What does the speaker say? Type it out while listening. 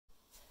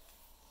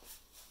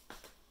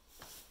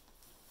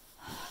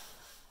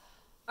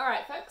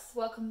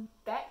welcome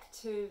back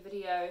to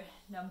video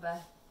number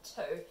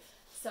 2.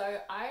 So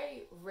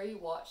I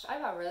rewatched. I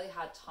have a really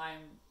hard time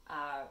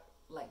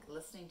like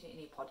listening to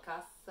any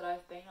podcasts that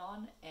I've been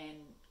on and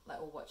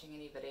or watching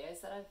any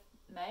videos that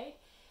I've made.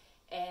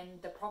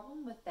 And the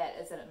problem with that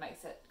is that it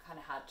makes it kind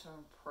of hard to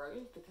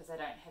improve because I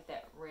don't have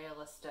that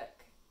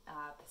realistic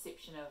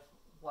perception of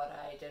what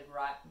I did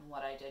right and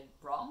what I did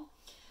wrong.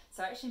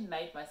 So I actually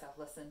made myself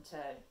listen to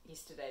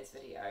yesterday's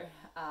video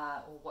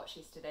or watch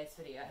yesterday's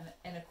video,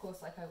 and of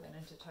course, like, I went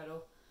into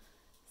total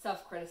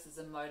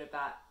self-criticism mode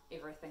about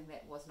everything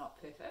that was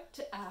not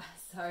perfect.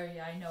 So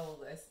yeah, I know all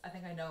those. I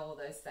think I know all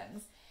those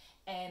things.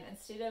 And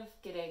instead of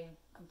getting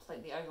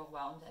completely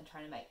overwhelmed and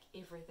trying to make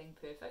everything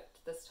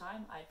perfect this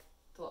time, I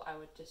thought I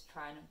would just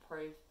try and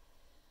improve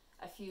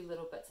a few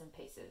little bits and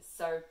pieces.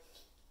 So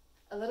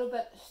a little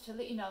bit, to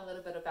let you know a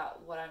little bit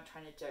about what I'm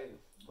trying to do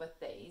with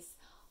these.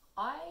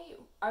 I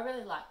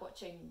really like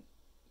watching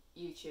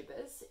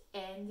YouTubers,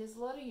 and there's a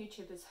lot of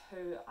YouTubers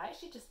who I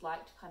actually just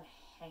like to kind of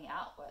hang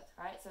out with,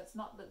 right? So it's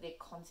not that their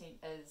content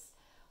is,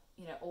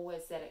 you know,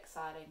 always that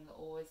exciting,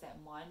 always that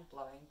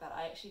mind-blowing, but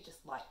I actually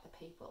just like the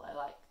people. I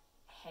like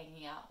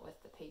hanging out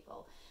with the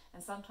people.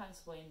 And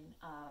sometimes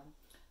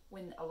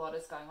when a lot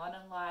is going on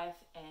in life,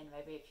 and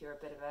maybe if you're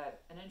a bit of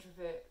an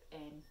introvert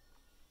and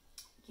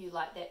you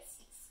like that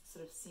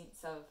sort of sense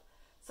of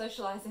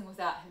socializing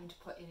without having to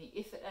put any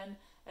effort in,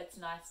 it's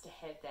nice to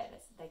have that.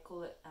 They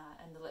call it,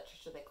 in the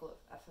literature, they call it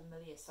a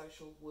familiar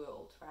social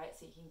world, right?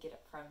 So you can get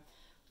it from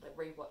like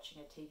rewatching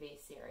a TV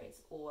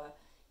series or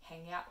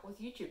hanging out with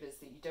YouTubers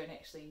that you don't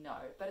actually know.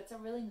 But it's a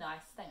really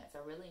nice thing. It's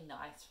a really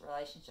nice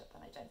relationship,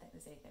 and I don't think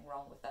there's anything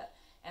wrong with it.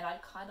 And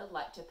I'd kind of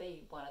like to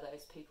be one of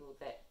those people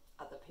that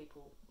other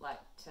people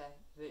like to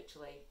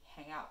virtually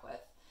hang out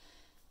with,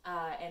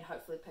 and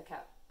hopefully pick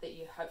up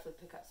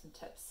some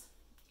tips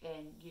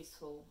and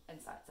useful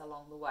insights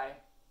along the way.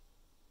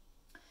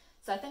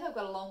 So I think I've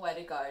got a long way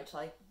to go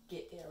till I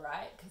get there,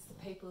 right? Because the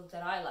people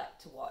that I like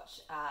to watch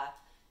are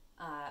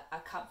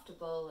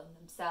comfortable in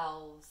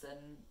themselves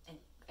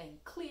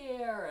and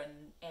clear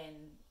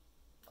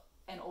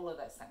and all of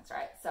those things,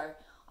 right? So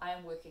I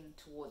am working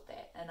toward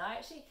that. And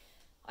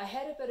I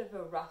had a bit of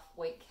a rough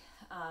week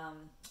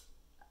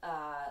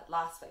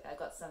last week. I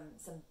got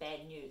some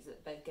bad news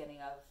at the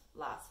beginning of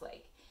last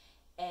week,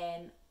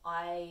 and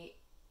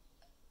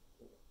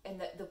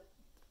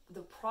the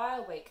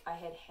prior week I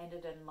had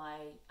handed in my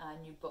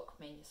new book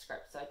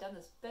manuscript. So I'd done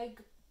this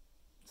big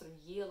sort of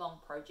year-long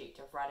project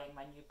of writing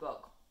my new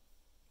book,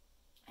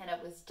 and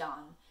it was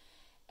done.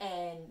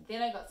 And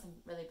then I got some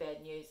really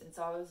bad news, and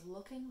so I was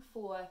looking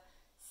for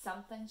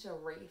something to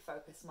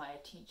refocus my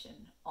attention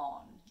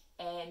on.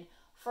 And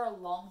for a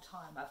long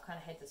time I've kind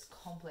of had this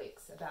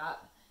complex about,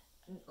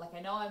 like, I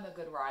know I'm a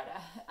good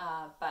writer,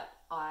 but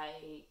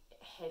I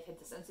have had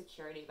this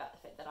insecurity about the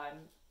fact that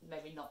I'm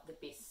maybe not the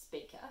best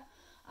speaker,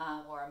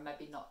 or I'm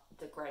maybe not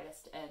the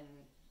greatest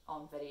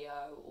on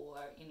video or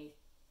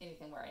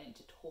anything where I need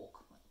to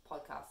talk, like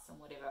podcasts and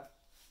whatever.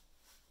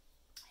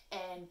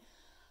 And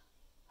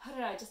I don't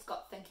know, I just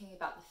got thinking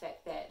about the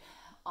fact that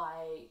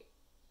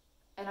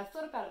I've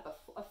thought about it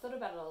before. I've thought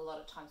about it a lot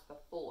of times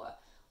before,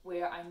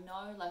 where I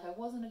know, like, I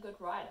wasn't a good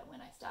writer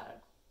when I started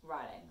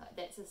writing. Like,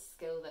 that's a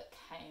skill that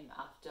came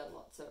after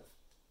lots of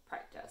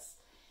practice,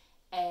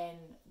 and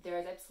there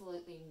is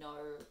absolutely no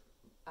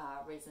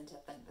reason to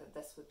think that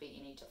this would be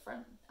any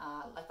different.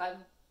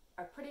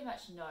 I pretty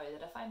much know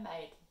that if I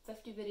made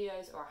 50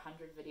 videos or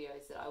 100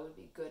 videos, that I would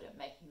be good at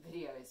making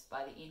videos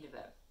by the end of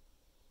it.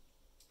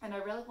 And I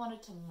really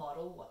wanted to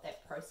model what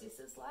that process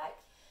is like.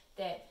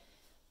 That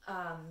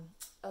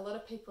a lot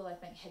of people, I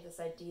think, have this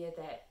idea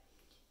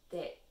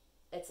that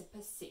it's a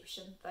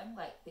perception thing,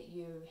 like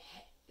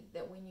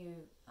that when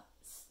you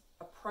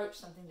approach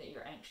something that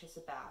you're anxious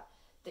about,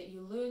 that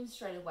you learn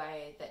straight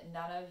away that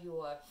none of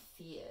your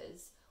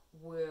fears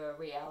were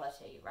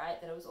reality,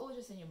 right? That it was all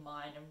just in your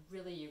mind, and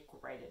really you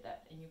graded it,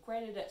 and you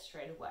graded it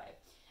straight away.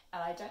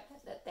 And I don't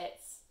think that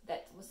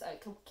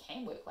it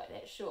can work like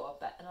that, sure,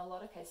 but in a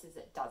lot of cases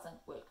it doesn't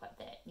work like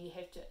that. You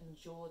have to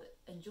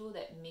endure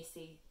that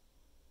messy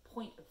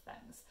point of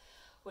things,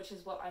 which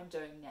is what I'm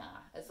doing now.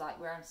 It's like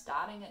where I'm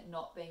starting at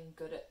not being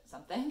good at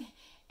something,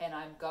 and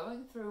I'm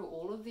going through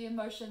all of the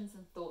emotions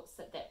and thoughts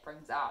that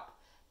brings up,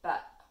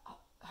 but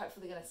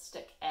hopefully going to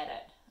stick at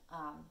it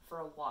for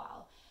a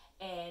while.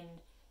 And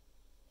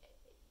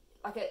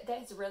like,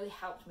 that's really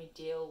helped me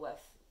deal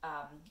with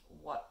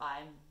what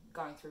I'm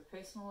going through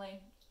personally.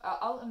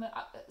 At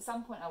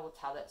some point I will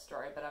tell that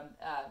story,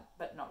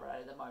 but not right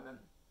at the moment.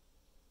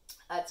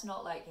 It's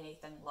not like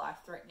anything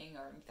life-threatening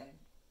or anything,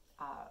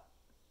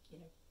 you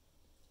know,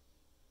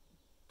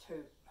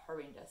 too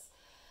horrendous.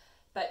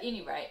 But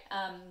anyway,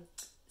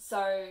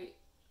 so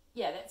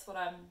yeah, that's what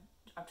I'm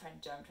trying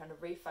to do. I'm trying to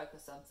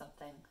refocus on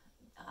something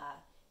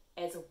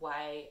as a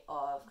way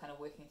of kind of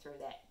working through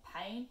that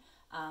pain,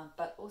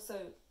 but also,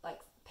 like,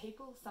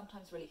 people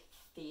sometimes really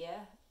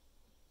fear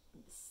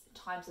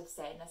times of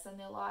sadness in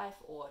their life,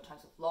 or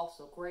times of loss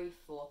or grief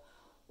or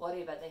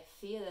whatever. They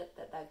fear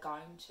that they're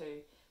going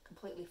to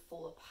completely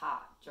fall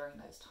apart during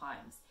those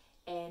times.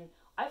 And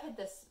I've had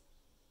this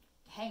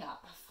hang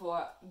up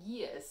for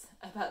years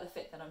about the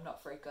fact that I'm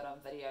not very good on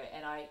video,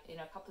 and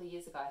a couple of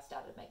years ago I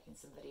started making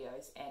some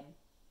videos and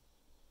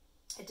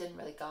it didn't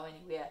really go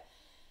anywhere,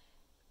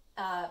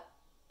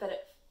 but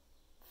it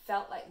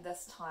felt like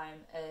this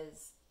time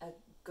is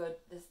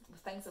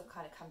things have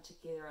kind of come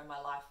together in my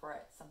life where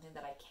it's something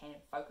that I can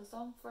focus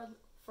on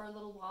for a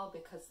little while,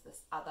 because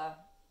this other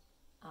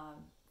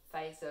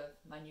phase of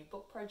my new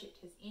book project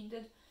has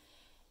ended.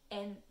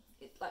 And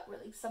it's like,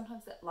 really,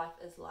 sometimes that life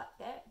is like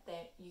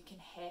that you can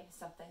have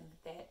something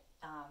that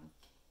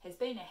has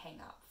been a hang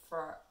up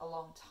for a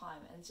long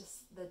time, and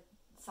just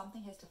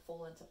something has to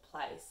fall into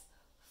place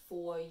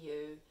for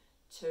you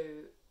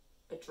to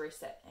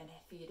address it, and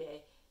for you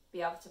to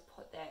be able to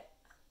put that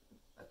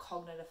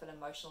cognitive and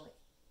emotional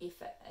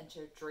effort into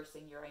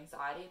addressing your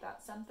anxiety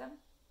about something.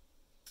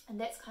 And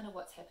that's kind of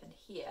what's happened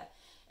here.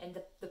 And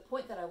the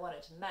point that I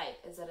wanted to make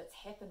is that it's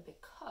happened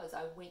because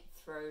I went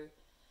through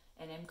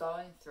and am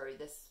going through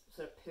this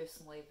sort of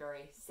personally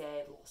very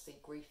sad, lossy,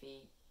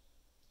 griefy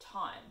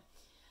time.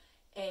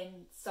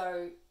 And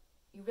so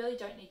you really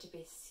don't need to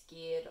be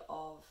scared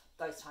of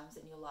those times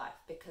in your life,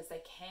 because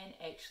they can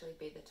actually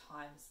be the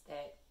times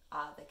that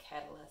are the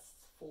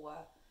catalysts for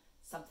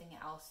something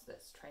else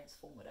that's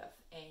transformative,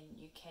 and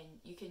you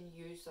can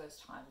use those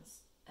times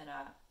in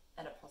a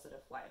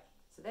positive way.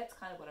 So that's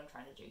kind of what I'm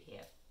trying to do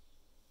here.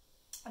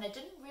 And it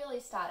didn't really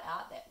start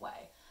out that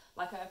way.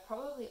 Like, I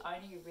probably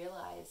only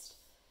realized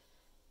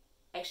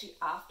actually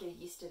after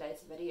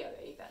yesterday's video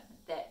even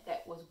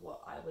that was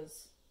what I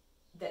was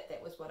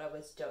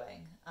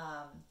doing,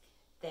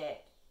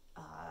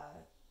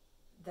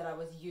 that I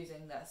was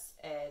using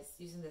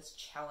this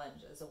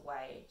challenge as a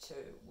way to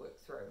work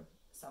through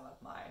some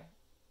of my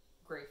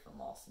grief and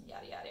loss and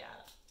yada yada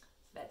yada. So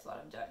that's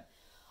what I'm doing.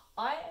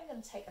 I am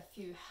going to take a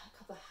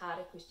couple of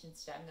harder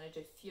questions today. I'm going to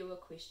do fewer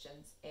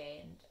questions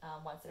and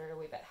ones that are a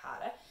wee bit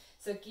harder.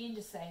 So again,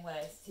 just saying what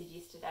I said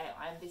yesterday,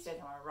 these days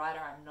I'm a writer,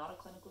 I'm not a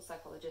clinical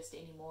psychologist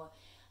anymore,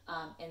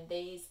 and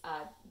these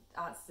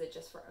answers are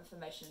just for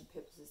information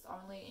purposes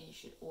only, and you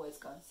should always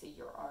go and see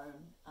your own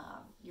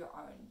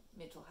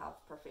mental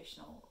health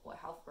professional or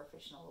health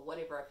professional or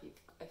whatever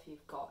if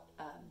you've got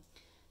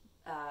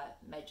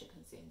major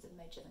concerns and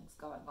major things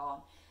going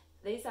on.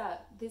 These are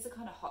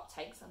kind of hot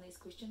takes on these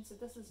questions. So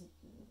this is,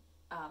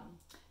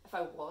 if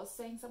I was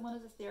seeing someone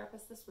as a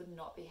therapist, this would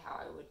not be how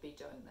I would be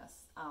doing this.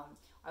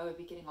 I would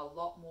be getting a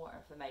lot more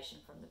information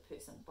from the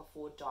person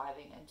before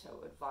diving into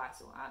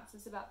advice or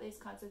answers about these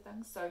kinds of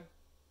things. So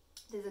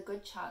there's a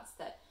good chance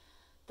that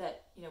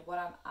what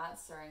I'm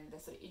answering, the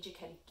sort of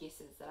educated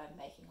guesses that I'm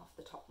making off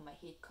the top of my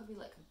head, could be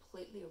like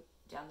completely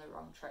down the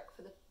wrong track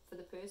for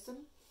the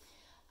person.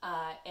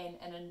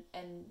 And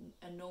in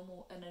a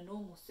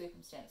normal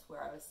circumstance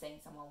where I was seeing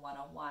someone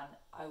one-on-one,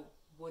 I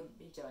wouldn't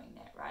be doing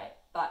that, right?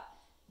 But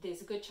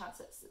there's a good chance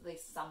that at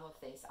least some of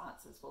these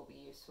answers will be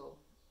useful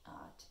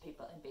to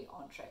people and be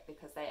on track,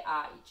 because they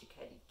are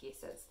educated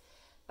guesses.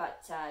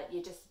 But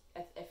just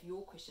if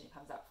your question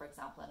comes up, for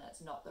example, and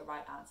it's not the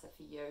right answer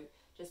for you,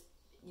 just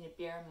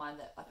bear in mind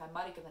that, like, I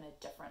might have given a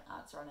different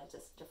answer on a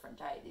just different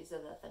day. These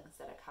are the things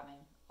that are coming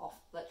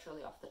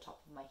literally off the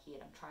top of my head.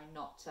 I'm trying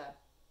not to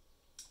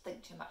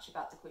think too much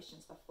about the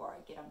questions before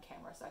I get on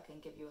camera, so I can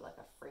give you like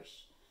a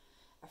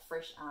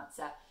fresh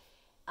answer.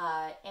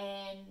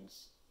 And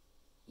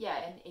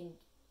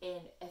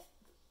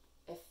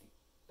if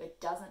it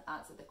doesn't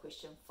answer the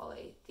question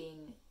fully,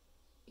 then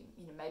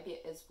maybe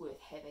it is worth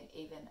having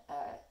even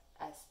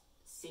a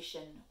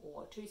session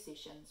or two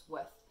sessions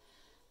with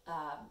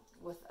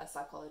a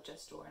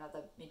psychologist or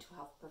another mental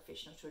health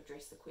professional to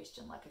address the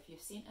question. Like, if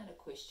you've sent in a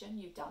question,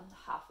 you've done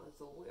half of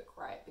the work,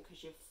 right?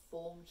 Because you've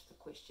formed the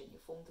question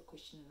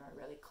in a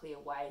really clear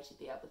way to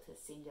be able to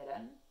send it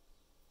in.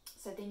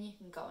 So then you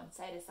can go and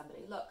say to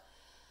somebody, look,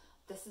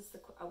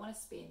 I want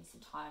to spend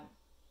some time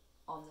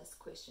on this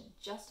question,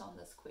 just on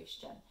this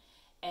question.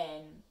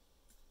 And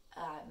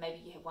maybe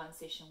you have one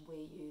session where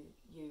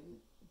you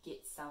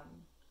get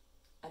some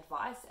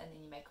advice, and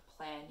then you make a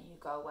plan, and you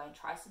go away and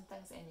try some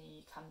things, and then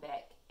you come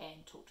back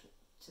and talk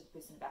to the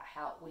person about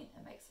how it went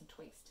and make some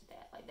tweaks to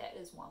that. Like, that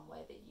is one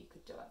way that you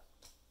could do it.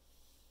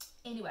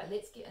 Anyway,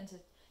 let's get into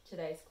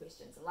today's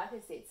questions. And like I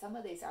said, some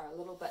of these are a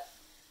little bit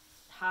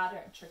harder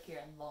and trickier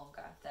and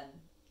longer than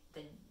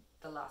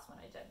the last one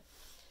I did.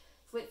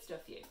 So let's do a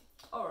few.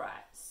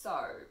 Alright,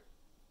 so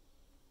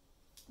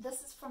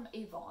this is from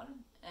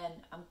Yvonne,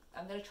 and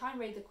I'm going to try and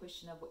read the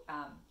question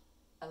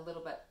a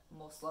little bit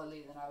more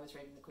slowly than I was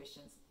reading the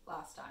questions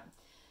last time,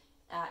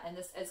 and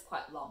this is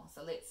quite long,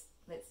 so let's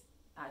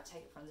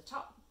take it from the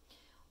top.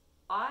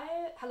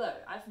 Hello,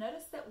 I've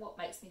noticed that what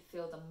makes me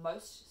feel the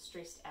most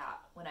stressed out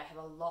when I have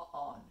a lot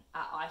on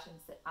are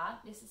items that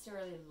aren't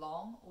necessarily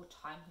long or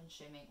time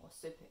consuming or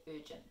super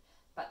urgent,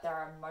 but they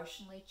are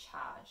emotionally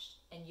charged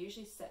and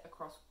usually sit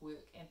across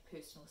work and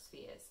personal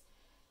spheres,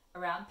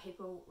 around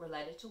people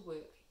related to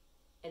work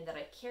and that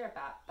I care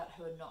about, but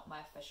who are not my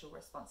official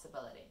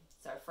responsibility.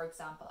 So, for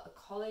example, a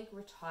colleague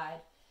retired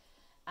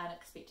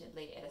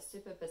unexpectedly at a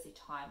super busy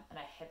time and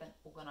I haven't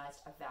organised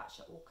a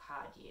voucher or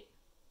card yet.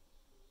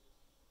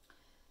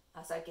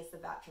 So I guess the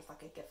voucher is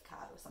like a gift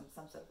card or some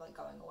sort of like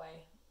going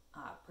away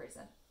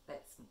present.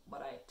 That's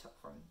what I took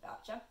from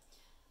voucher.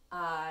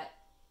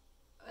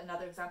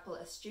 Another example,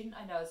 a student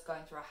I know is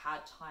going through a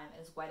hard time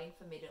and is waiting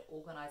for me to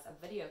organise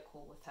a video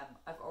call with him.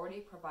 I've already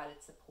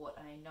provided support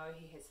and I know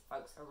he has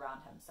folks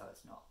around him, so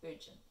it's not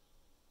urgent.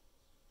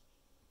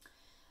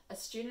 A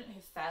student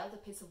who failed a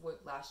piece of work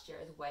last year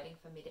is waiting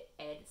for me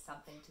to add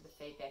something to the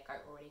feedback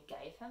I already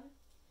gave him.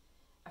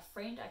 A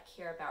friend I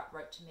care about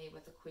wrote to me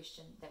with a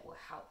question that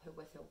will help her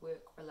with her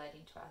work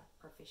relating to our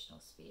professional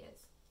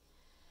spheres.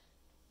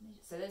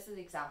 So those are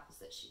the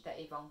examples that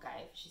Yvonne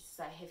gave. She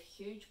says, I have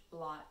huge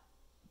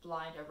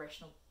blind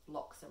irrational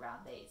blocks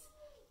around these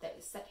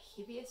that sit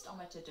heaviest on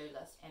my to-do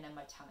list and in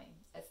my tummy.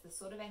 It's the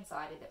sort of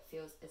anxiety that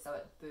feels as though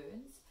it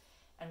burns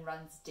and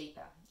runs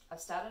deeper. I've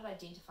started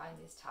identifying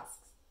these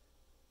tasks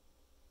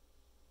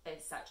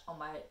as such on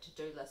my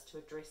to-do list to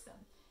address them.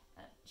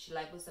 She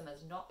labels them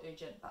as not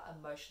urgent but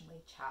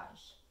emotionally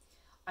charged.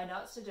 I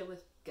know it's to do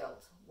with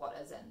guilt, what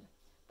isn't,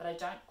 but I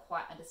don't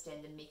quite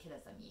understand the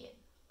mechanism yet.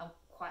 I'm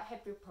quite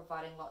happy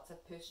providing lots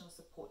of personal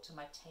support to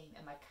my team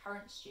and my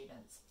current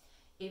students,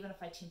 even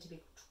if I tend to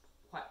be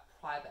quite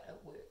private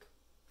at work.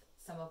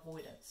 Some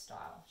avoidance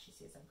style, she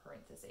says in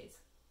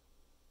parentheses.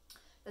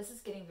 This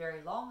is getting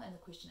very long and the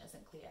question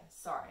isn't clear.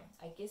 Sorry,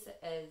 I guess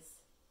it is,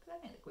 because I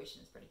think the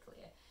question is pretty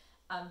clear.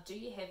 Do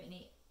you have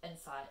any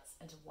insights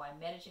into why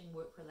managing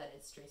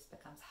work-related stress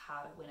becomes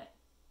harder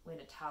when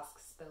a task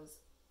spills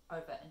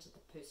over into the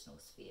personal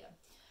sphere?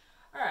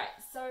 All right,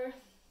 so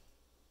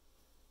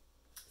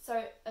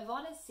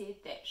Yvonne has said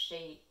that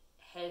she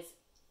has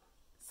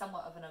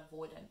somewhat of an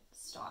avoidant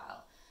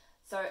style.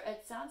 So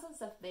it sounds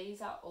as if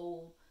these are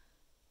all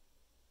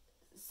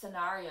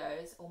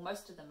scenarios, or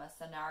most of them are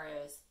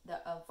scenarios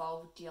that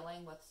involve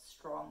dealing with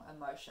strong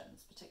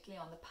emotions, particularly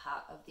on the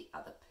part of the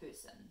other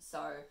person.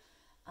 So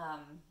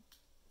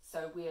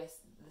where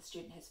the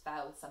student has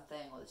failed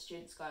something, or the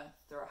student's going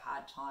through a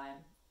hard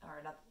time,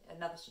 or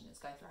another student is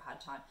going through a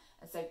hard time,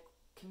 and so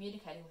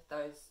communicating with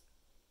those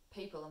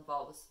people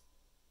involves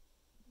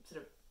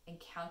sort of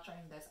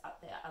encountering the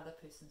other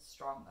person's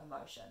strong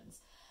emotions.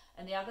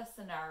 And the other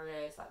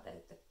scenarios, like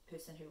the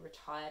person who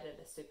retired at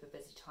a super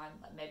busy time,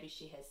 like maybe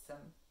she has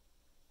some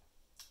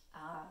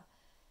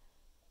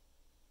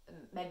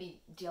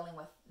maybe dealing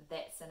with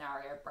that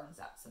scenario brings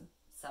up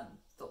some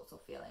thoughts or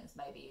feelings.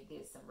 Maybe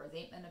there's some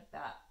resentment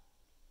about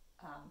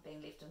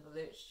being left in the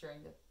lurch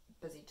during the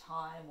busy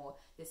time, or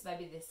there's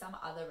some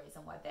other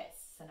reason why that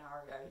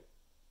scenario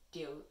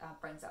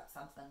brings up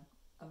something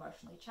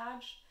emotionally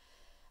charged.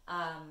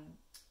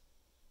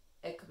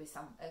 It could be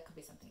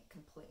something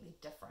completely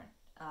different,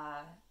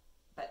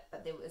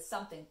 but there was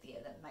something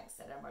there that makes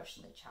it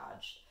emotionally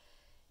charged.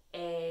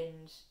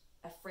 And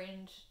a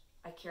friend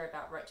I care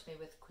about wrote to me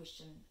with a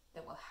question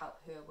that will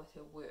help her with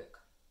her work.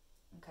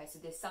 Okay, so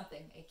there's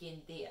something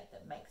again there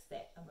that makes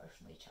that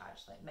emotionally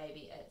charged. Like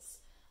maybe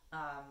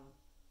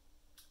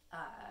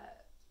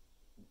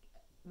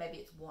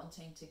it's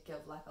wanting to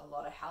give like a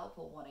lot of help,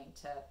 or wanting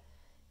to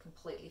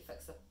completely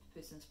fix the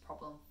person's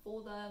problem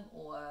for them,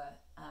 or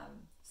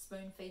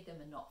spoon feed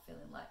them and not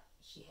feeling like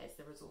she has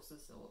the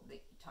resources or the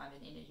time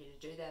and energy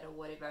to do that, or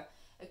whatever.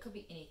 It could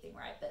be anything,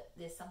 right? But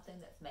there's something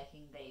that's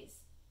making these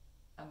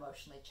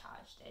emotionally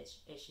charged,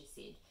 as she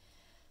said.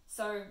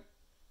 So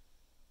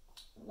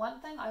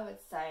one thing I would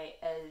say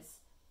is,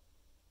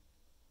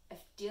 if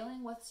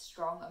dealing with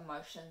strong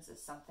emotions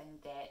is something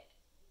that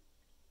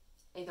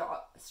either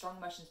strong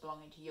emotions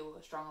belonging to you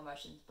or strong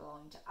emotions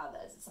belonging to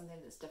others, it's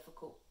something that's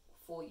difficult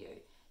for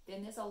you,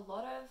 then there's a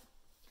lot of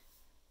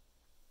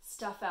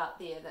stuff out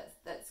there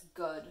that's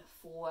good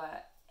for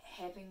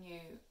having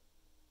you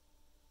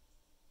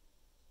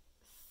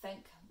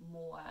think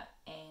more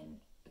and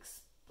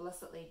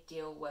explicitly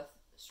deal with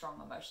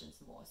strong emotions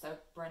more. So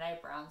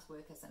Brene Brown's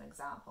work is an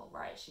example,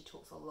 right? She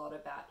talks a lot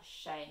about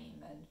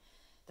shame and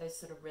those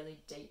sort of really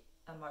deep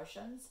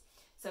emotions.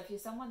 So if you're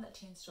someone that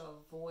tends to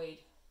avoid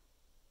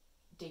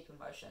deep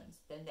emotions,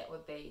 then that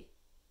would be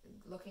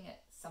looking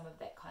at some of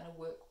that kind of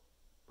work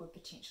would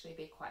potentially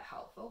be quite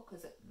helpful,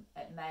 because it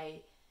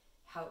may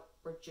help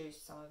reduce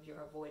some of your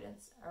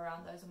avoidance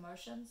around those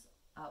emotions,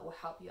 will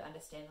help you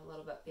understand a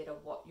little bit better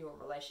what your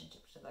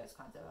relationship to those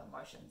kinds of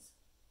emotions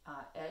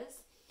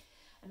is.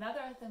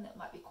 Another thing that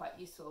might be quite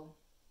useful,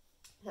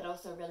 that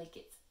also really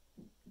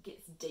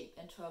gets deep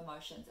into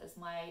emotions, is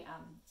my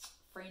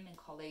friend and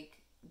colleague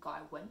Guy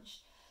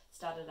Winch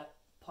started a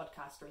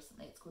podcast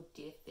recently. It's called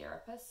Dear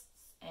Therapists,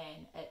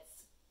 and it's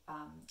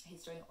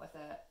he's doing it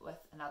with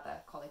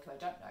another colleague who I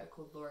don't know,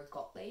 called Laura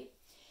Gottlieb,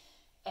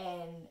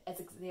 and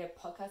their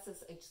podcast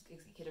is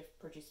executive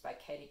produced by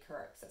Katie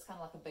Couric, so it's kind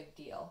of like a big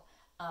deal.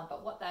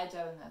 But what they're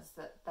doing is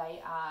that they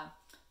are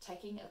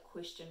taking a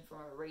question from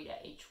a reader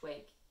each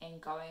week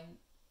and going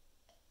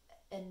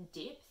in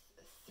depth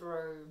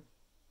through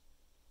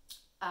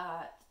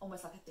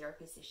almost like a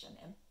therapy session,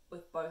 and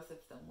with both of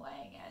them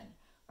weighing in,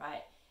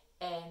 right?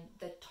 And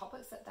the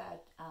topics that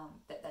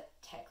they're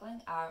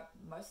tackling are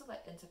mostly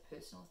like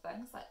interpersonal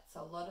things. Like,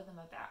 so a lot of them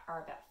are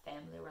about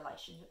family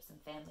relationships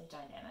and family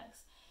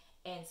dynamics.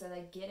 And so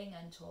they're getting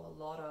into a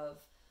lot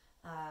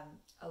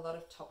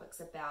of topics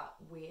about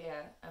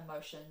where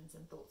emotions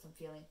and thoughts and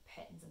feeling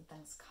patterns and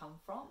things come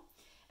from.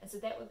 And so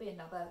that would be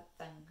another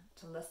thing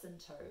to listen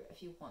to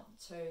if you want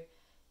to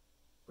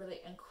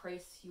really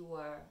increase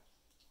your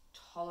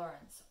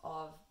tolerance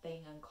of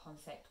being in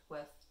contact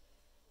with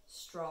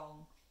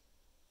strong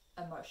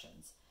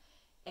emotions.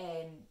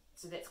 And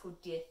so that's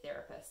called Dear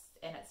Therapist,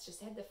 and it's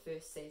just had the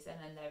first season,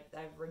 and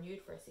they've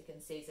renewed for a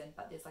second season,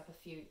 but there's like a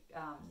few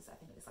I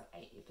think there's like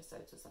 8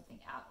 episodes or something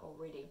out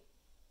already.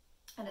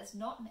 And it's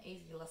not an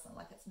easy listen,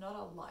 like it's not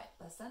a light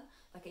listen.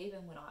 Like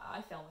even when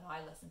I found when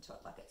I listened to it,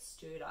 like it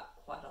stirred up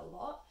quite a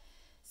lot.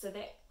 So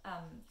that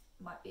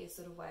might be a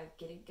sort of way of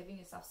giving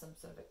yourself some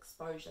sort of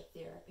exposure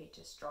therapy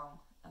to strong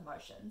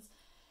emotions.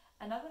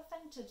 Another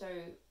thing to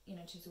do, in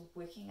terms of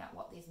working out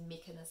what these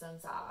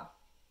mechanisms are,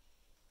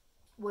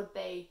 would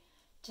be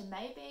to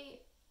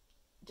maybe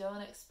do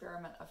an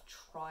experiment of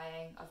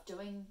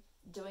doing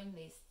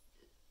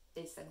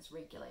these things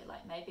regularly.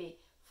 Like maybe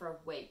for a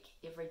week,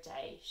 every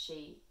day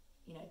she,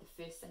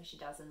 the first thing she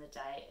does in the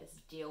day is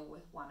deal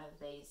with one of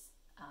these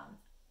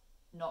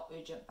not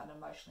urgent but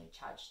emotionally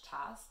charged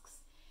tasks,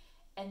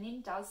 and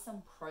then does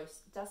some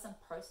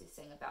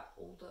processing about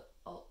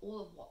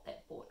all of what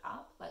that brought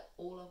up, like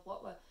all of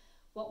what were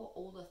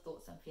all the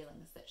thoughts and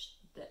feelings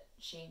that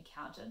she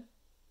encountered,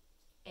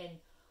 and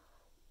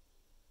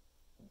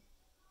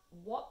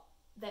what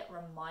that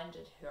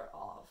reminded her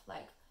of.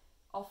 Like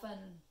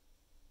often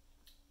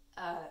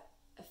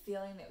a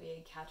feeling that we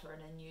encounter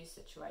in a new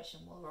situation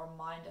will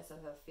remind us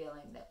of a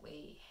feeling that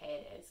we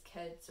had as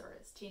kids or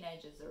as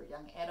teenagers or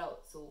young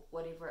adults or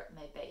whatever it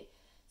may be.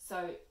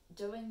 So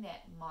doing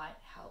that might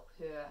help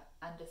her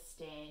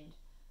understand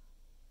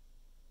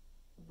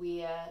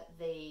where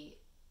the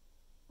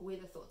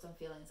thoughts and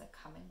feelings are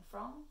coming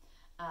from,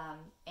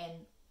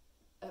 and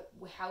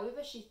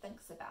however she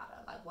thinks about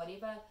it, like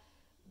whatever,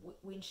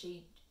 when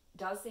she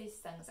does these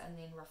things and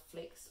then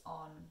reflects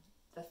on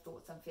the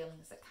thoughts and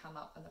feelings that come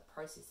up in the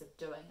process of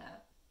doing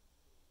it,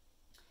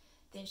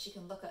 then she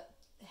can look at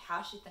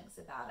how she thinks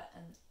about it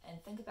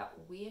and think about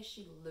where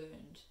she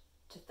learned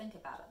to think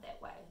about it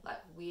that way,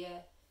 like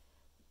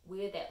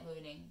where that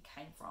learning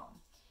came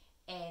from.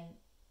 And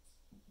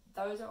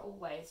those are all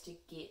ways to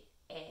get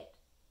at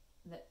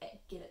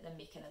the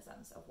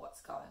mechanisms of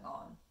what's going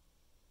on.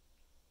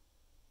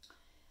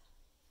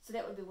 So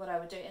that would be what I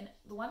would do. And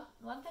the one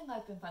thing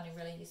I've been finding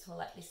really useful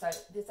lately, so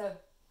there's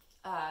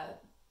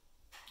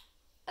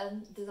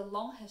a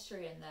long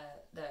history in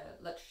the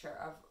literature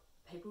of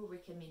people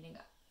recommending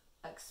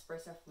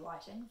expressive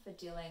writing for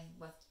dealing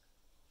with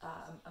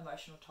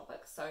emotional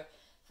topics. So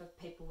for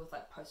people with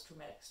like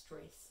post-traumatic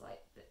stress,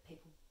 like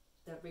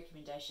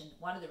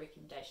one of the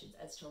recommendations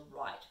is to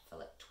write for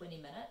like 20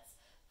 minutes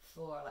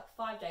for like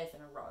 5 days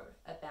in a row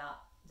about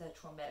the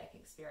traumatic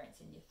experience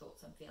and your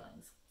thoughts and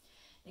feelings.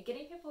 Now,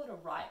 getting people to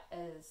write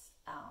is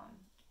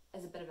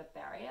a bit of a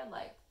barrier.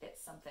 Like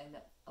that's something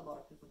that a lot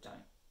of people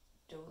don't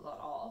do a lot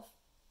of.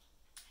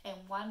 And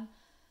one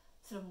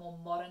sort of more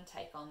modern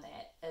take on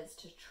that is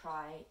to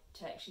try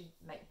to actually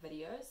make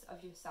videos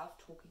of yourself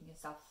talking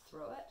yourself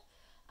through it.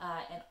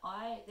 And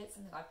that's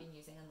something I've been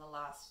using in the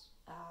last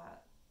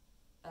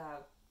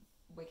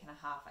week and a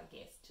half, I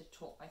guess, to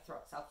talk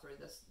myself through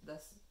this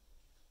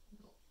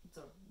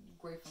sort of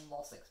grief and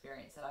loss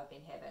experience that I've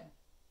been having.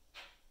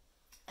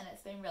 And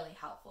it's been really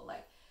helpful.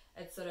 Like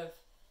it's sort of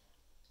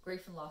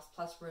grief and loss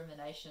plus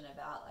rumination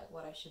about like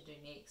what I should do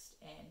next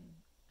and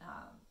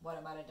what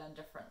I might have done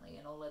differently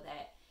and all of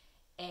that.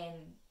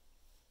 And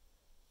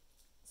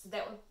so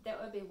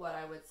that would be what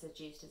I would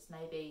suggest, is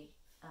maybe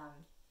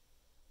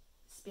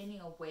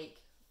spending a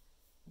week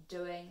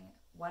doing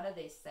one of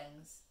these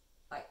things.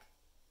 Like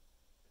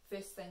the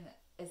first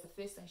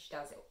thing she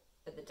does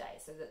of the day,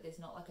 so that there's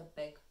not like a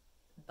big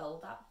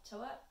build up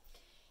to it,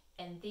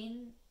 and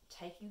then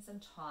taking some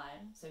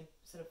time, so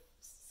sort of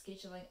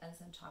scheduling in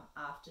some time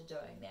after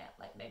doing that,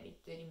 like maybe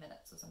 30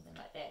 minutes or something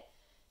like that,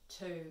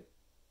 to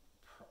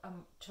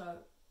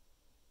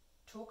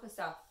talk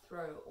herself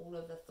through all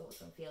of the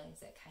thoughts and feelings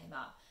that came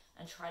up,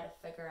 and try to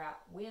figure out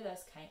where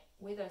those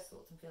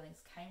thoughts and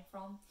feelings came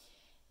from,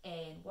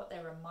 and what they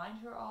remind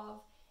her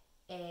of,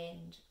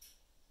 and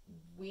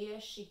where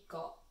she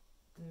got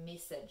the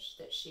message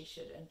that she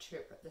should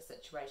interpret the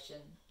situation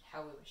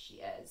however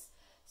she is.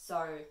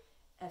 So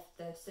if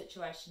the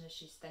situation is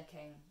she's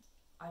thinking,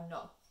 I'm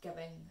not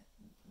giving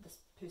this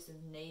person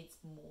needs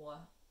more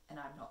and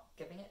I'm not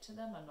giving it to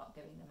them, I'm not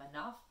giving them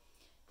enough,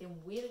 then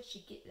where did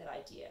she get that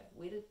idea?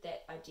 Where did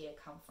that idea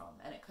come from?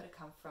 And it could have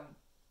come from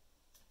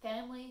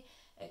family,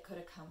 it could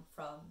have come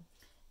from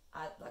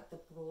like the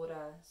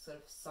broader sort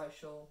of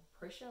social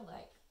pressure,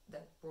 like the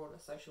broader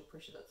social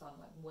pressure that's on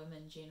like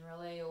women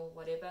generally or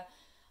whatever.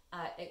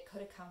 It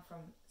could have come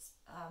from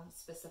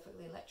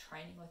specifically like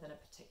training within a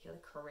particular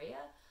career,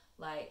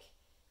 like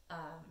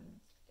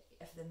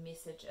if the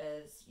message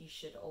is you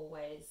should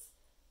always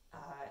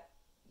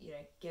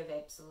give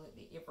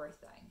absolutely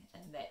everything,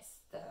 and that's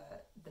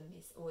the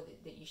mess, or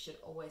that you should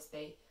always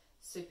be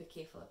super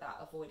careful about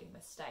avoiding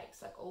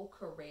mistakes. Like all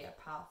career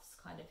paths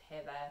kind of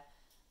have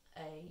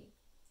a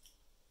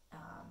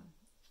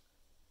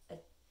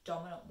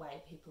dominant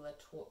way people are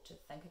taught to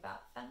think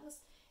about things,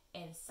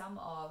 and some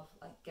of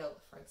like guilt,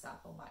 for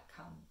example, might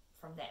come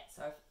from that.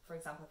 So if, for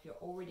example, if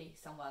you're already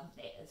someone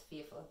that is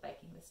fearful of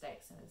making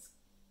mistakes and is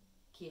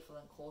careful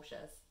and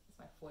cautious, as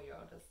my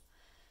 4-year-old is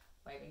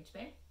waving to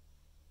me,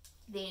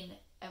 then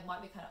it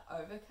might be kind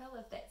of overkill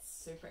if that's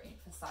super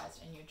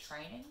emphasized in your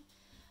training.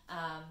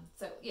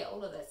 So yeah,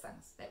 all of those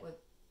things, that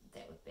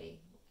would be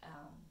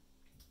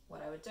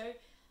what I would do.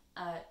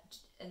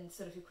 And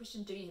sort of your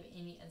question, do you have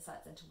any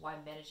insights into why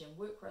managing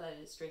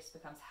work-related stress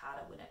becomes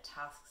harder when a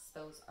task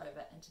spills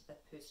over into the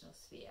personal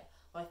sphere?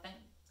 Well,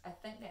 I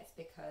think that's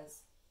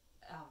because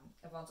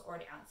Yvonne's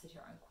already answered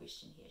her own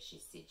question here. She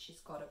said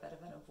she's got a bit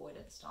of an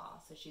avoidance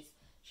style, so she's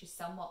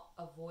somewhat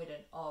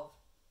avoidant of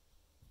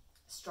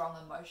strong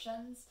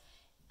emotions,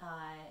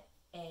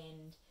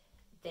 and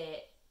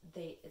that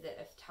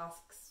if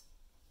tasks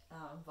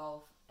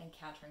involve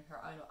encountering her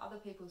own or other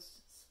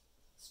people's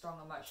strong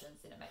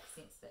emotions, then it makes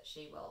sense that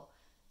she will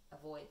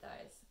avoid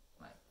those.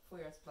 My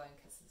 4-year-old's blowing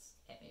kisses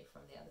at me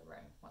from the other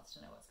room, wants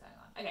to know what's going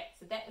on. Okay,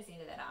 so that is the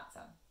end of that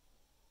answer.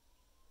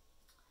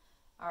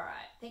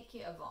 Alright, thank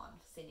you Yvonne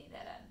for sending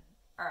that in.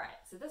 Alright,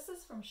 so this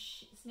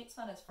next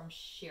one is from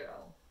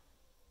Cheryl.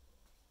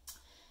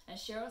 And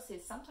Cheryl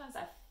says, sometimes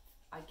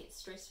I get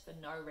stressed for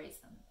no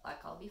reason.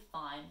 Like I'll be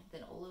fine,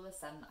 then all of a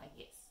sudden I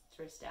get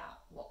stressed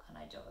out. What can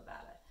I do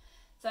about it?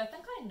 So I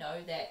think I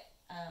know that.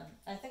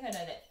 I think I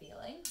know that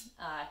feeling.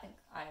 I think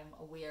I'm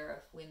aware of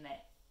when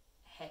that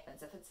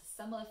happens. If it's a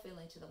similar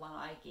feeling to the one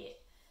I get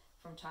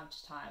from time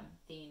to time,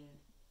 then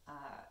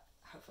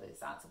hopefully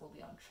this answer will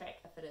be on track.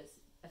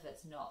 If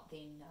it's not,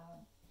 then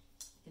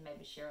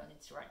maybe Cheryl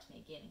needs to write to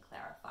me again and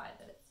clarify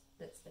that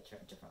it's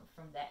different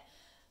from that.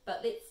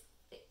 But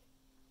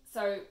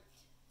so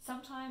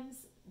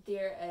sometimes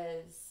there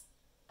is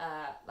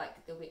like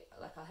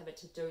I'll have a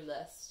to-do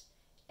list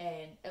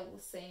and it will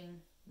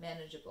seem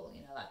manageable,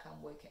 like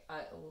I'm working,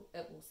 it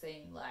will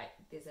seem like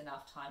there's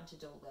enough time to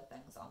do all the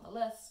things on the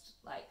list,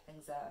 like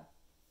there's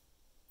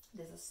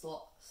a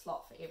slot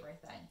for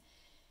everything.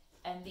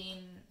 And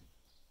then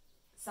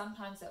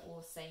sometimes it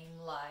will seem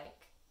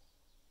like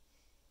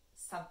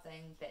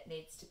something that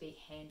needs to be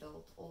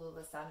handled all of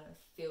a sudden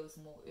feels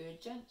more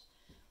urgent,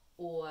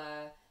 or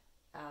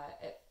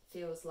it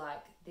feels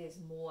like there's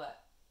more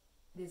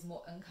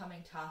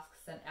incoming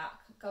tasks than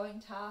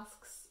outgoing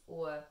tasks,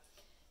 or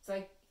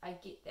so I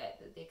get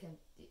that there can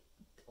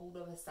all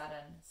of a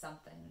sudden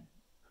something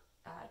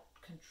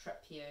can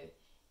trip you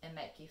and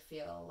make you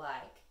feel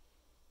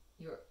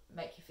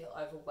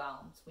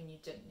overwhelmed when you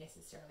didn't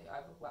necessarily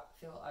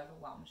feel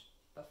overwhelmed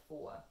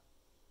before.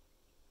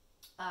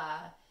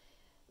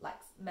 Like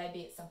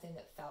maybe it's something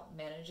that felt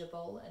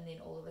manageable and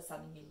then all of a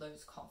sudden you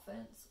lose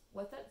confidence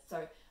with it.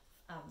 So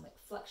like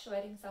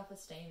fluctuating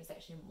self-esteem is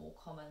actually more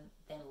common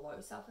than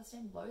low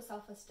self-esteem.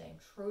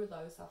 True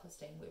low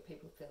self-esteem, where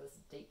people feel this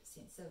deep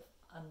sense of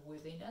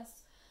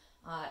unworthiness,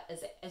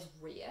 is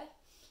rare,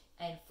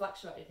 and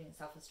fluctuating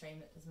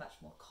self-esteem is much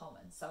more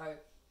common. So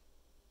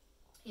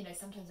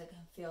sometimes it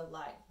can feel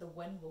like the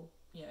wind will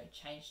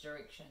change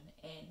direction,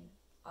 and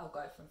I'll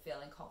go from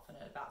feeling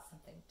confident about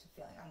something to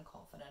feeling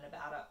unconfident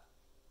about it.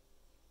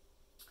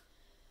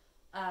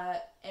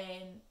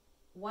 And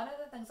one of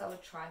the things I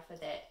would try for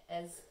that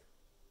is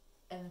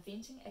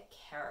inventing a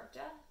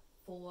character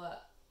for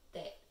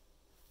that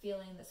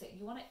feeling. So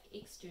you want to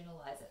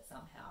externalize it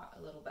somehow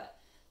a little bit.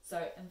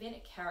 So invent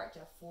a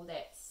character for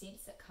that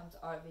sense that comes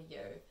over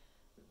you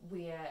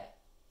where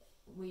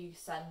you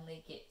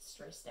suddenly get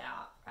stressed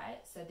out, right?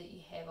 So that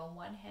you have on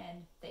one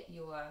hand that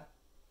you're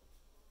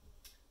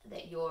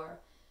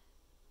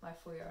my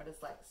 4-year-old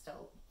is like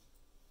still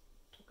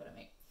talking to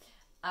me.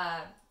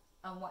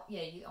 On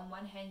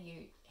one hand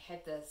you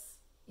have this,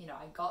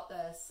 I got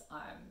this,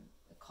 I'm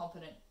a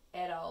competent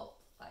adult,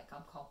 like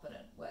I'm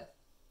competent with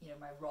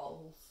my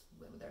roles,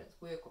 whether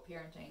it's work or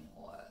parenting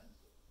or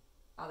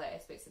other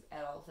aspects of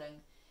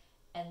adulting.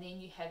 And then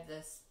you have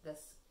this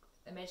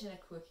imagine a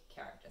quirky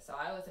character. So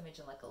I always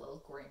imagine like a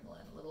little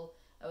gremlin,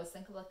 I always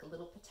think of like a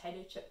little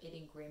potato chip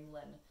eating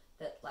gremlin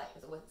that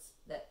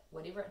that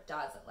whatever it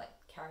does, it like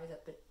carries a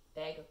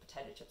bag of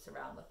potato chips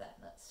around with it,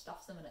 and it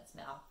stuffs them in its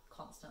mouth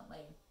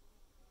constantly,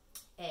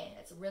 and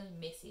it's really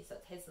messy. So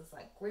it has this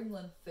like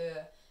gremlin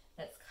fur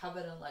that's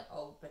covered in like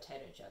old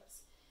potato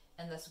chips,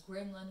 and this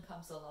gremlin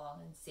comes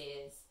along and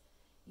says,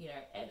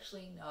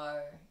 actually no,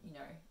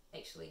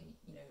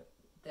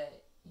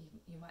 that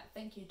you might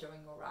think you're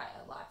doing all right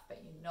at life,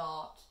 but you're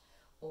not,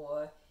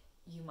 or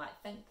you might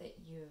think that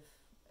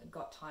you've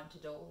got time to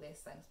do all these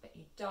things, but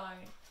you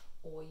don't,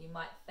 or you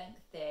might think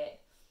that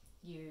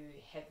you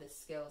have the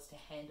skills to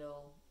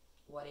handle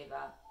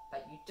whatever,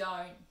 but you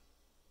don't.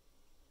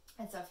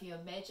 And so if you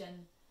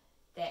imagine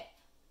that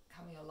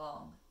coming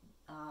along,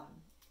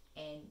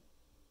 and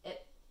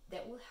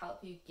that will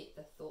help you get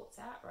the thoughts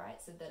out,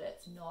 right? So that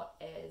it's not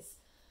as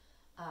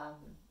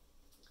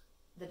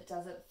that it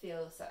doesn't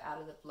feel so out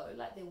of the blue.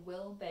 Like there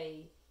will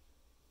be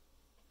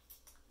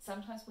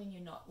sometimes when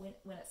you're not,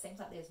 when it seems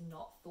like there's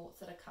not thoughts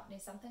that accompany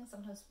something,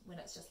 sometimes when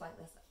it's just like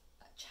this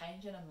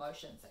change in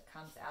emotions that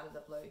comes out of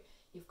the blue,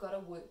 you've got to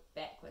work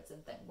backwards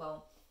and think,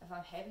 well, if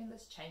I'm having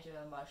this change of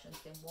emotions,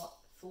 then what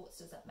thoughts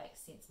does it make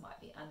sense might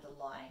be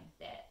underlying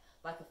that?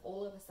 Like if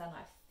all of a sudden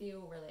I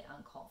feel really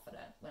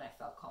unconfident when I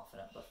felt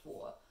confident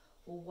before,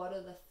 well, what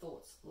are the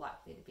thoughts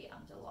likely to be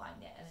underlying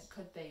that? And it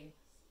could be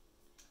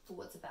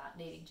thoughts about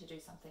needing to do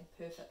something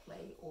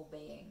perfectly, or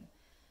being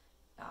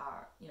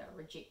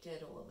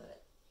rejected, or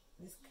that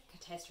there's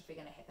catastrophe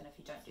going to happen if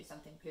you don't do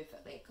something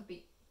perfectly. It could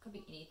be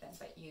anything,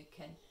 but you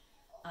can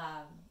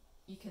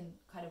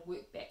kind of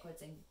work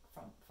backwards and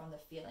from the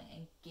feeling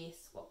and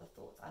guess what the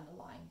thoughts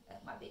underlying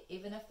it might be,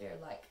 even if they're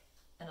like,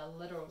 in a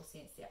literal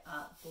sense, there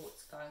aren't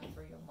thoughts going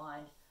through your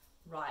mind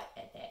right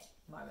at that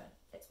moment.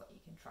 That's what you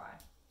can try.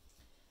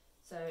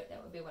 So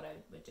that would be what I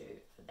would do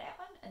for that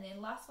one. And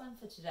then last one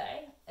for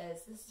today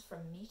is, this is from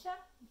Meta.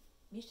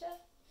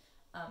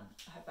 I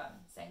hope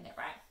I'm saying that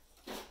right.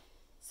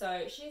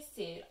 So she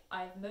said,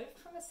 I've moved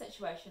from a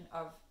situation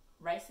of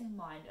racing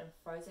mind and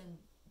frozen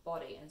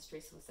body in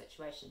stressful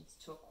situations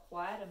to a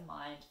quieter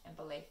mind and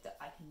belief that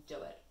I can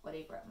do it,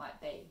 whatever it might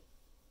be.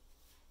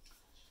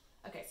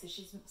 Okay, so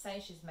she's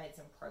saying she's made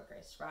some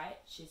progress, right?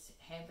 She's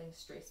handling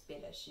stress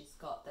better. She's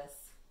got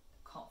this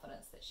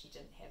confidence that she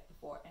didn't have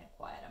before and a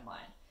quieter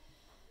mind.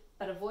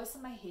 But a voice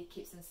in my head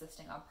keeps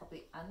insisting I'm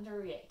probably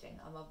underreacting.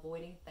 I'm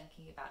avoiding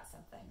thinking about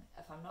something.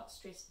 If I'm not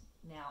stressed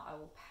now, I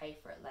will pay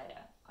for it later.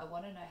 I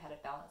want to know how to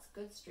balance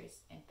good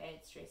stress and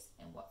bad stress,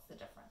 and what's the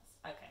difference.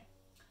 Okay.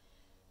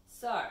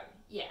 So,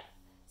 yeah.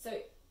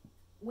 So,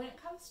 when it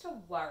comes to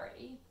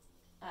worry,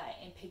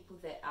 and people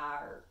that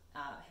are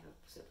have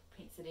a sort of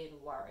propensity to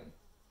worry,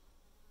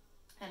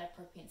 and a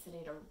propensity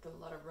to do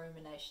a lot of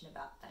rumination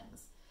about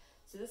things.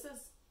 So this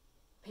is,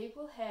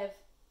 people have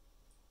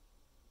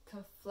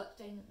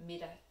conflicting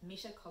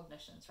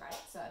metacognitions, right?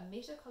 So a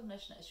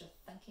metacognition is your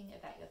thinking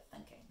about your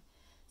thinking.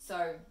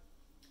 So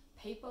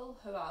people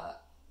who are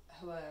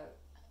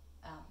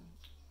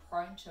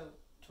prone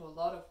to a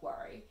lot of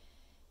worry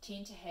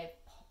tend to have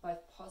both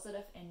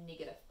positive and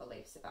negative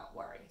beliefs about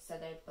worry. So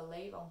they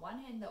believe on one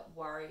hand that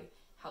worry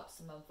helps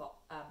them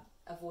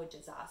avoid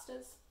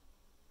disasters.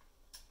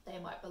 They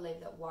might believe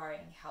that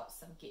worrying helps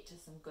them get to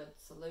some good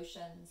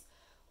solutions,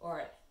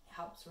 or it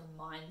helps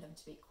remind them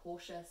to be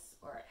cautious,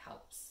 or it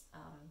helps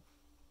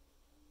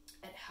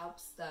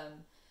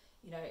them,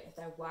 if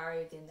they're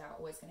worried, then they're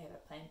always going to have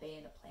a plan B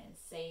and a plan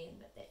C,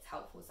 and that's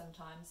helpful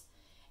sometimes.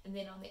 And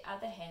then on the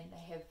other hand,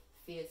 they have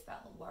fears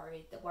about the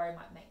worry. That worry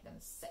might make them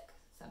sick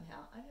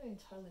somehow. I'm having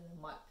totally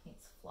the Mike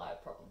Pence fly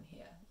problem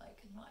here. Like,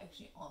 not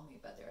actually on me,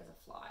 but there is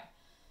a fly.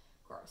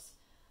 Gross.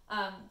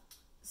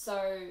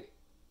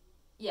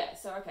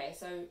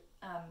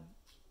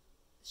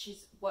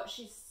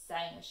 She's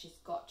saying is she's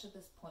got to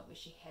this point where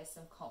she has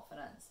some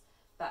confidence,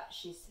 but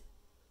she's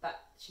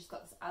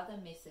got this other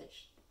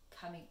message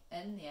coming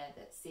in there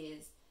that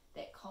says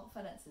that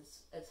confidence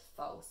is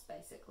false,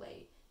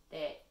 basically,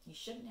 that you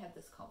shouldn't have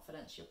this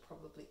confidence, you're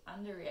probably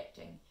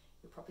underreacting,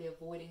 you're probably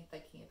avoiding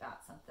thinking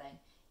about something,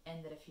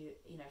 and that if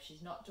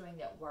she's not doing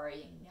that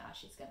worrying now,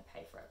 she's going to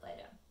pay for it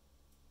later.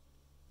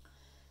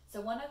 So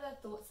one of the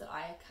thoughts that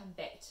I come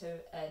back to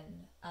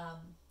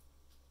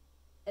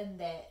in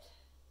that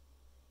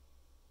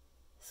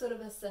sort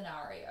of a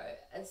scenario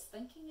is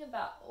thinking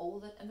about all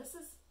the, and this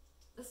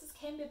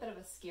can be a bit of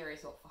a scary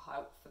thought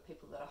for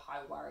people that are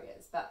high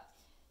worriers, but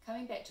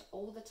coming back to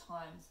all the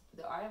times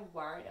that I have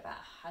worried about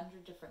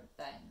 100 different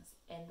things,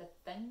 and the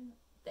thing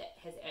that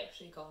has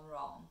actually gone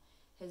wrong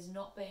has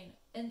not been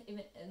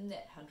even in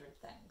that 100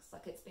 things.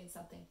 Like, it's been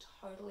something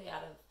totally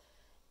out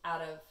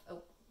of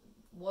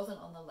wasn't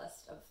on the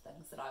list of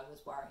things that I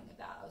was worrying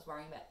about. I was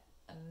worrying about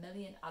a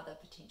million other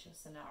potential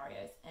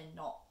scenarios and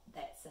not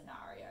that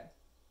scenario.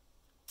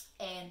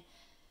 And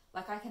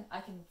like, I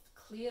can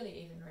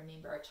clearly even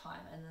remember a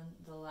time in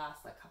the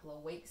last couple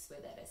of weeks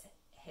where that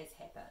has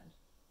happened.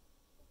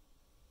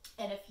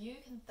 And if you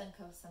can think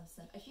of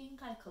if you can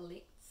kind of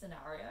collect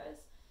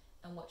scenarios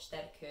in which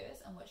that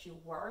occurs, in which you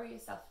worry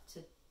yourself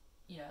to,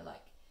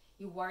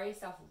 you worry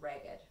yourself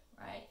ragged,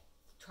 right?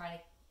 Trying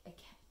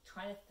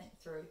to think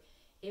through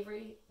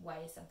every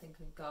way something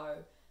could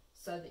go,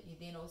 so that you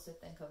then also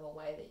think of a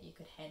way that you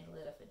could handle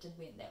it if it did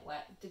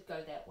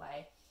go that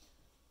way,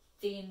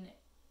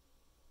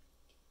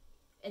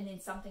 and then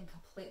something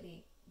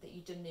completely that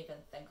you didn't even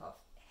think of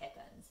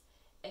happens.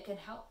 It can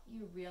help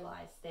you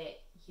realize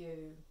that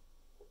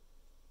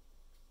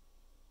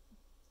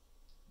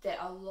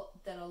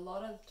a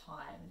lot of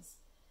times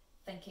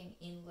thinking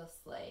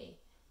endlessly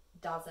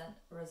doesn't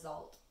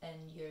result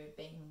in you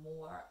being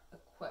more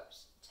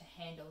equipped to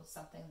handle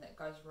something that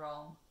goes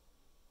wrong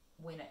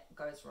when it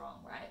goes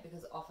wrong, right?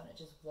 Because often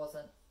it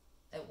wasn't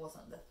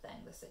the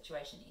thing. The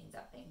situation ends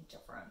up being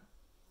different.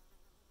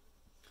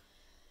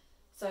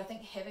 So I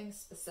think having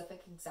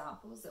specific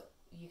examples that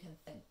you can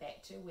think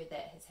back to where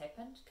that has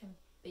happened can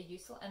be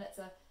useful. And it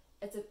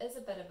is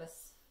a bit of a,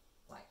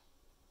 like,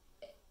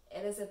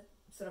 it is a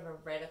sort of a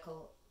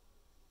radical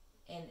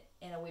and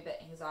a wee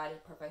bit anxiety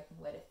provoking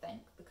way to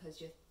think,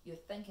 because you're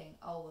thinking,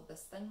 oh well,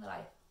 this thing that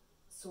I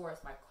saw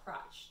as my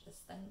crutch,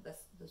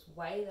 this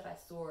way that I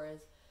saw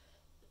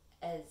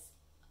as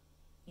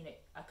you know,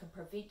 I can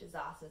prevent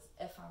disasters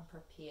if I'm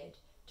prepared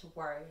to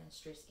worry and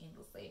stress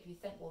endlessly. If you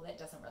think, well, that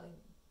doesn't really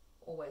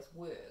always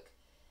work,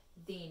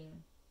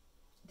 then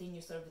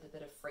you're sort of at a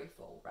bit of free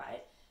fall,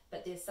 right?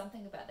 But there's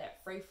something about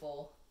that free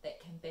fall that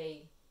can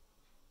be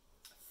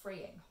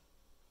freeing.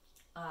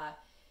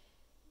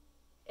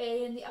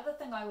 And the other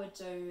thing I would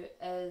do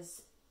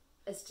is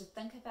to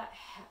think about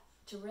how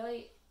to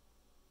really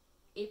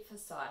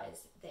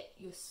emphasize that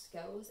your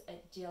skills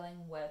at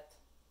dealing with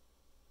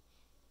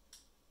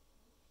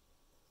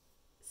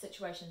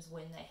situations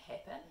when they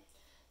happen.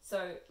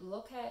 So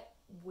look at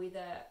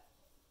whether,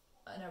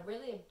 in a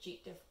really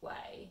objective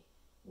way,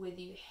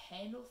 whether you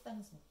handle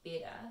things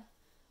better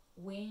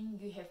when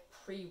you have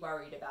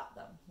pre-worried about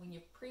them, when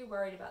you're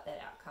pre-worried about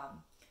that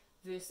outcome,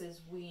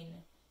 versus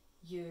when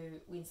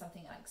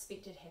something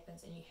unexpected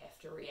happens and you have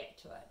to react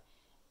to it.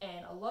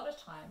 And a lot of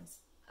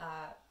times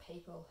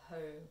people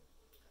who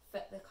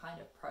fit the kind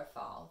of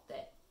profile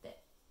that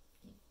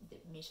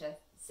Meta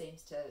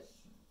seems to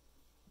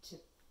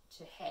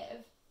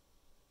have,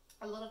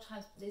 a lot of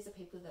times these are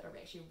people that are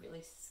actually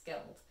really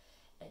skilled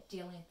at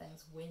dealing with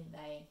things when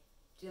they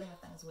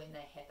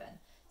happen,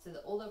 so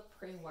that all the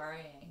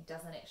pre-worrying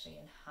doesn't actually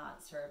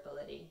enhance her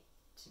ability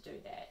to do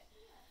that.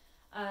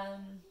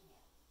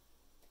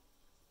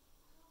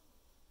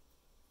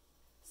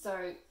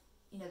 So,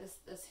 you know,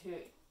 this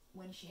her,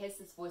 when she has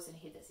this voice in her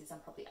head that says, I'm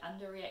probably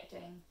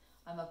underreacting,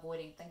 I'm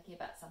avoiding thinking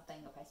about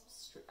something, if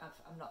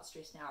I'm not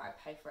stressed now, I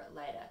pay for it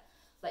later.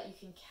 Like, you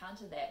can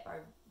counter that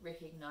by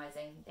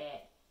recognizing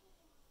that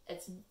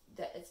it's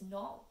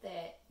not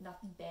that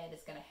nothing bad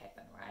is going to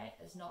happen, right?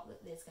 It's not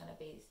that there's going to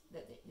be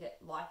that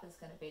life is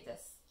going to be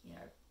this, you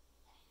know,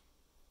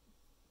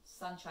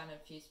 sunshine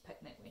infused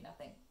picnic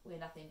where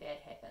nothing bad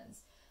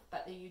happens,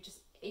 but that you're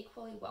just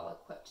equally well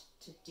equipped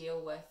to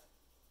deal with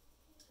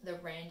the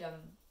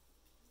random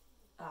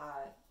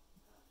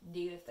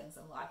negative things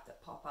in life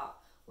that pop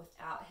up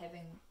without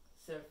having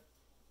sort of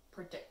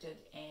predicted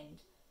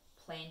and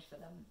planned for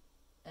them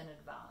in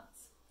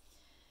advance.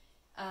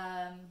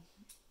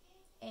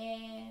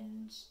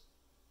 And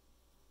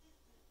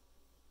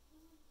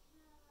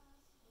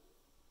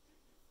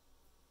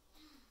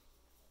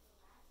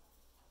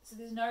so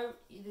there's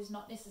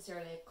not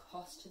necessarily a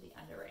cost to the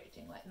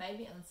underreacting. Like,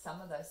 maybe in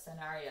some of those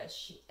scenarios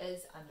she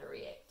is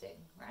underreacting,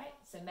 right?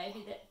 So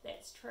maybe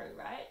that's true,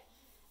 right?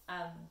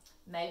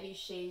 Maybe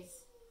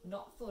she's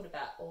not thought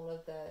about all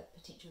of the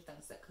potential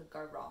things that could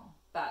go wrong,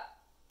 but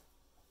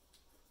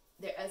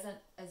there isn't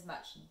as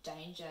much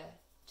danger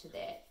to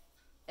that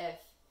if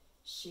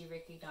she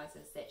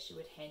recognizes that she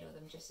would handle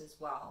them just as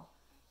well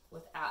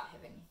without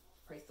having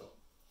pre-thought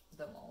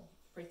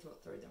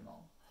through them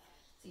all.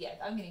 So yeah,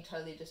 I'm getting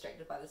totally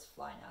distracted by this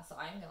fly now, so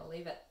I'm going to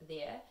leave it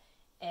there.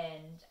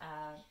 And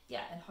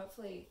and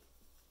hopefully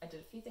I did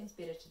a few things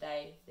better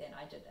today than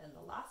I did in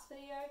the last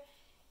video.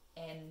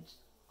 And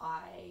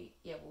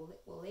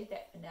we'll leave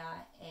that for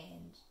now,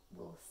 and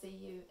we'll see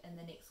you in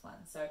the next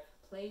one. So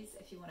please,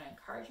 if you want to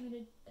encourage me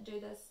to do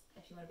this,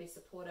 if you want to be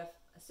supportive,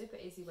 a super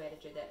easy way to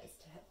do that is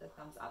to hit the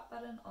thumbs up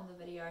button on the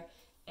video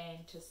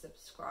and to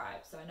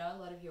subscribe. So I know a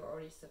lot of you are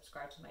already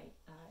subscribed to my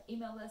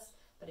email list,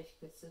 but if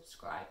you could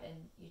subscribe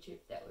in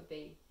YouTube, that would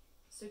be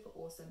super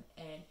awesome.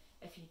 And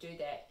if you do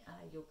that,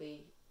 you'll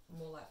be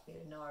more likely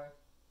to know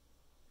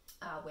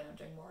when I'm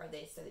doing more of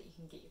these, so that you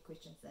can get your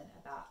questions in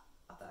about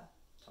other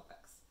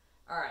topics.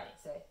 Alrighty,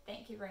 so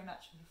thank you very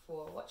much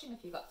for watching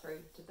if you got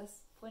through to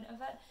this point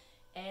of it,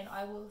 and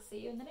I will see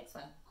you in the next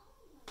one.